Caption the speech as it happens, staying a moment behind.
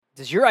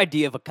Does your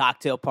idea of a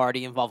cocktail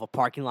party involve a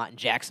parking lot in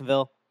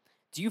Jacksonville?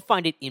 Do you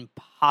find it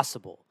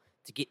impossible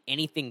to get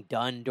anything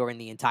done during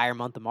the entire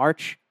month of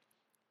March?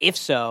 If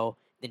so,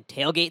 then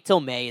Tailgate Till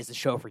May is the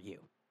show for you.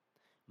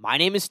 My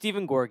name is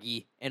Stephen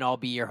Gorgie, and I'll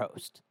be your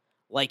host.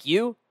 Like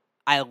you,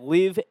 I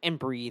live and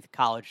breathe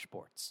college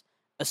sports,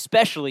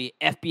 especially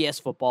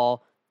FBS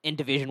football and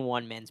Division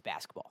I men's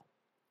basketball.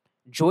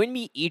 Join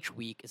me each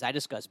week as I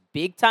discuss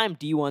big-time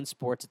D1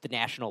 sports at the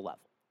national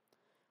level.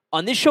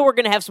 On this show, we're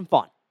going to have some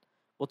fun.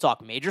 We'll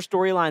talk major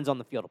storylines on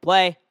the field of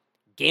play,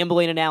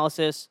 gambling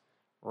analysis,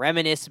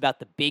 reminisce about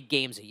the big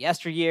games of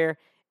yesteryear,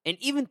 and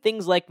even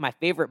things like my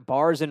favorite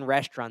bars and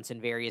restaurants in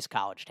various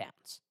college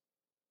towns.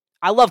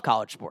 I love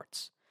college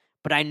sports,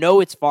 but I know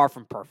it's far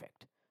from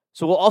perfect.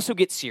 So we'll also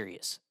get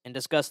serious and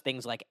discuss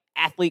things like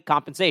athlete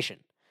compensation,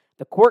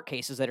 the court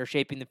cases that are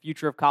shaping the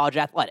future of college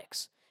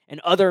athletics, and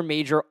other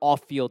major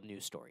off-field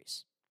news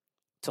stories.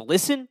 To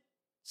listen,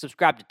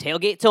 subscribe to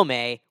Tailgate Till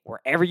May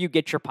wherever you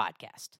get your podcast.